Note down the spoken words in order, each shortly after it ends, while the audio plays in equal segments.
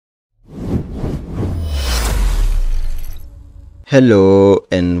Hello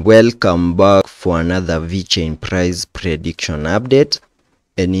and welcome back for another Vechain price prediction update,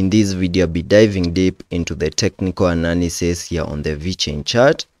 and in this video I'll be diving deep into the technical analysis here on the Vechain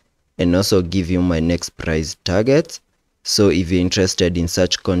chart and also give you my next price targets. So if you're interested in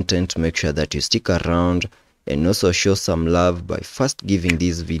such content, make sure that you stick around and also show some love by first giving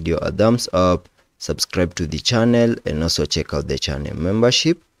this video a thumbs up, subscribe to the channel, and also check out the channel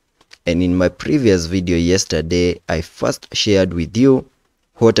membership. And in my previous video yesterday, I first shared with you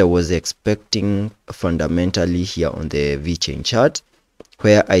what I was expecting fundamentally here on the Vechain chart,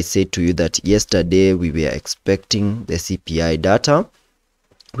 where I said to you that yesterday we were expecting the CPI data,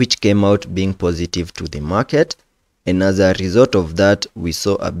 which came out being positive to the market. And as a result of that, we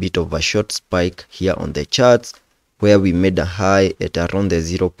saw a bit of a short spike here on the charts, where we made a high at around the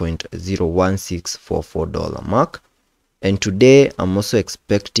 $0.01644 mark. And today I'm also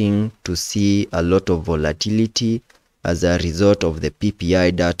expecting to see a lot of volatility as a result of the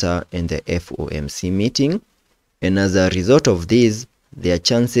PPI data and the FOMC meeting. And as a result of this, there are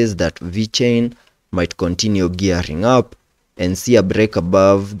chances that Vechain might continue gearing up and see a break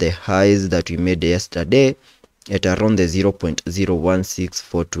above the highs that we made yesterday at around the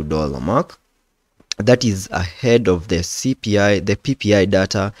 $0.01642 mark. That is ahead of the CPI, the PPI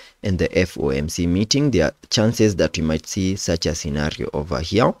data, and the FOMC meeting. There are chances that we might see such a scenario over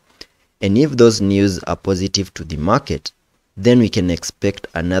here. And if those news are positive to the market, then we can expect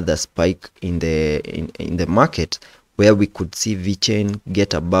another spike in the market, where we could see Vechain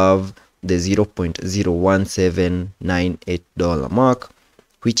get above the $0.01798 mark,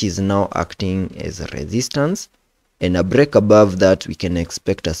 which is now acting as a resistance. And a break above that, we can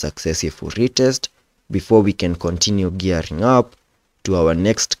expect a successful retest before we can continue gearing up to our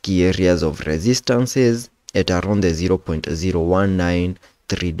next key areas of resistances at around the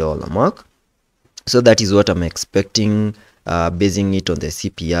 $0.0193 mark. So that is what I'm expecting, basing it on the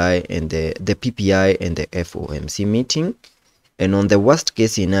CPI and the PPI and the FOMC meeting. And on the worst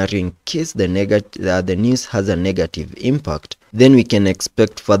case scenario, in case the news has a negative impact, then we can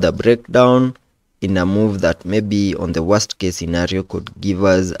expect further breakdown in a move that maybe on the worst case scenario could give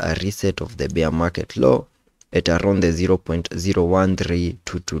us a reset of the bear market low at around the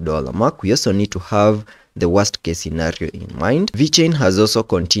 $0.01322 mark. We also need to have the worst case scenario in mind. Vechain has also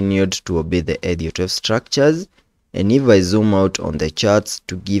continued to obey the Elliot wave structures, and if I zoom out on the charts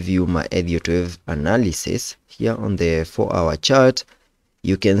to give you my Elliot wave analysis here on the 4-hour chart,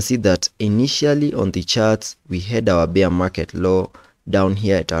 you can see that initially on the charts we had our bear market low down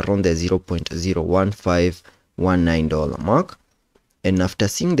here at around the $0.01519 mark, and after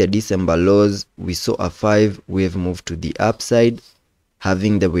seeing the December lows, we saw a 5-wave move to the upside,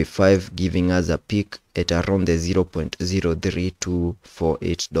 having the wave 5 giving us a peak at around the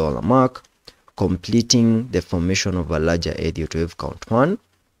 $0.03248 mark, completing the formation of a larger Elliot wave count 1.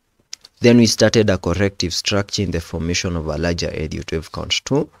 Then we started a corrective structure in the formation of a larger Elliot wave count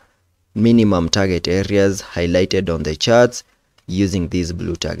 2. Minimum target areas highlighted on the charts using this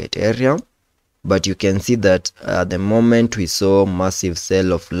blue target area, but you can see that at the moment we saw massive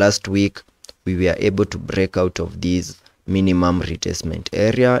sell off last week, we were able to break out of this minimum retracement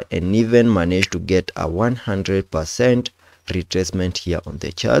area and even managed to get a 100% retracement here on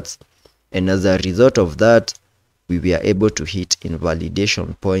the charts. And as a result of that, we were able to hit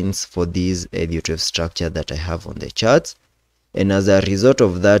invalidation points for this Elliot wave structure that I have on the charts. And as a result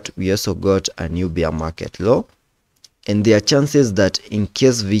of that, we also got a new bear market low. And there are chances that in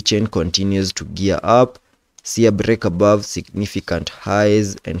case Vechain continues to gear up, see a break above significant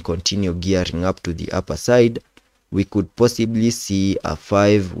highs and continue gearing up to the upper side, we could possibly see a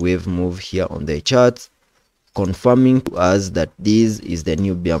 5-wave move here on the charts, confirming to us that this is the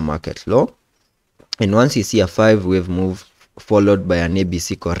new bear market low. And once you see a 5-wave move followed by an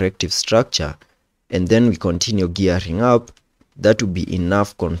ABC corrective structure, and then we continue gearing up, that will be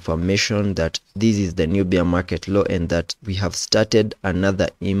enough confirmation that this is the new bear market low and that we have started another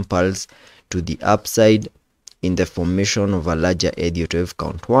impulse to the upside in the formation of a larger Elliot wave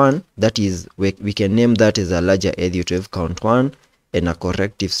count 1. That is, we can name that as a larger Elliot wave count 1 and a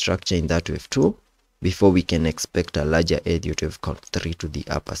corrective structure in that wave 2 before we can expect a larger Elliot wave count 3 to the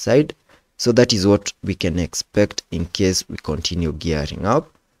upper side. So that is what we can expect in case we continue gearing up.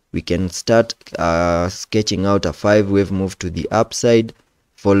 We can start sketching out a 5-wave move to the upside,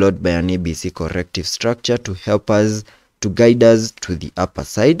 followed by an ABC corrective structure to help us, to guide us to the upper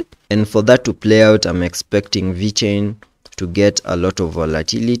side. And for that to play out, I'm expecting Vechain to get a lot of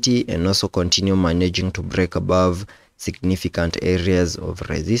volatility and also continue managing to break above significant areas of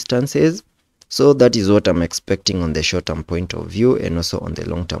resistances. So that is what I'm expecting on the short-term point of view and also on the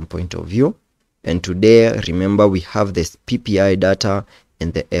long-term point of view. And today, remember, we have this PPI data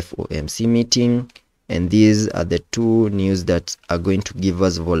and the FOMC meeting, and these are the two news that are going to give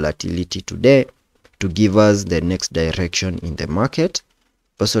us volatility today, to give us the next direction in the market.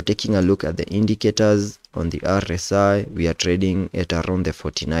 Also taking a look at the indicators on the RSI, we are trading at around the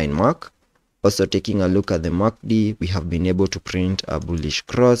 49 mark. Also taking a look at the MACD, we have been able to print a bullish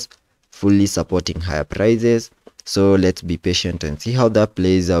cross, fully supporting higher prices. So let's be patient and see how that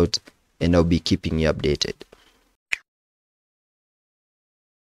plays out, and I'll be keeping you updated.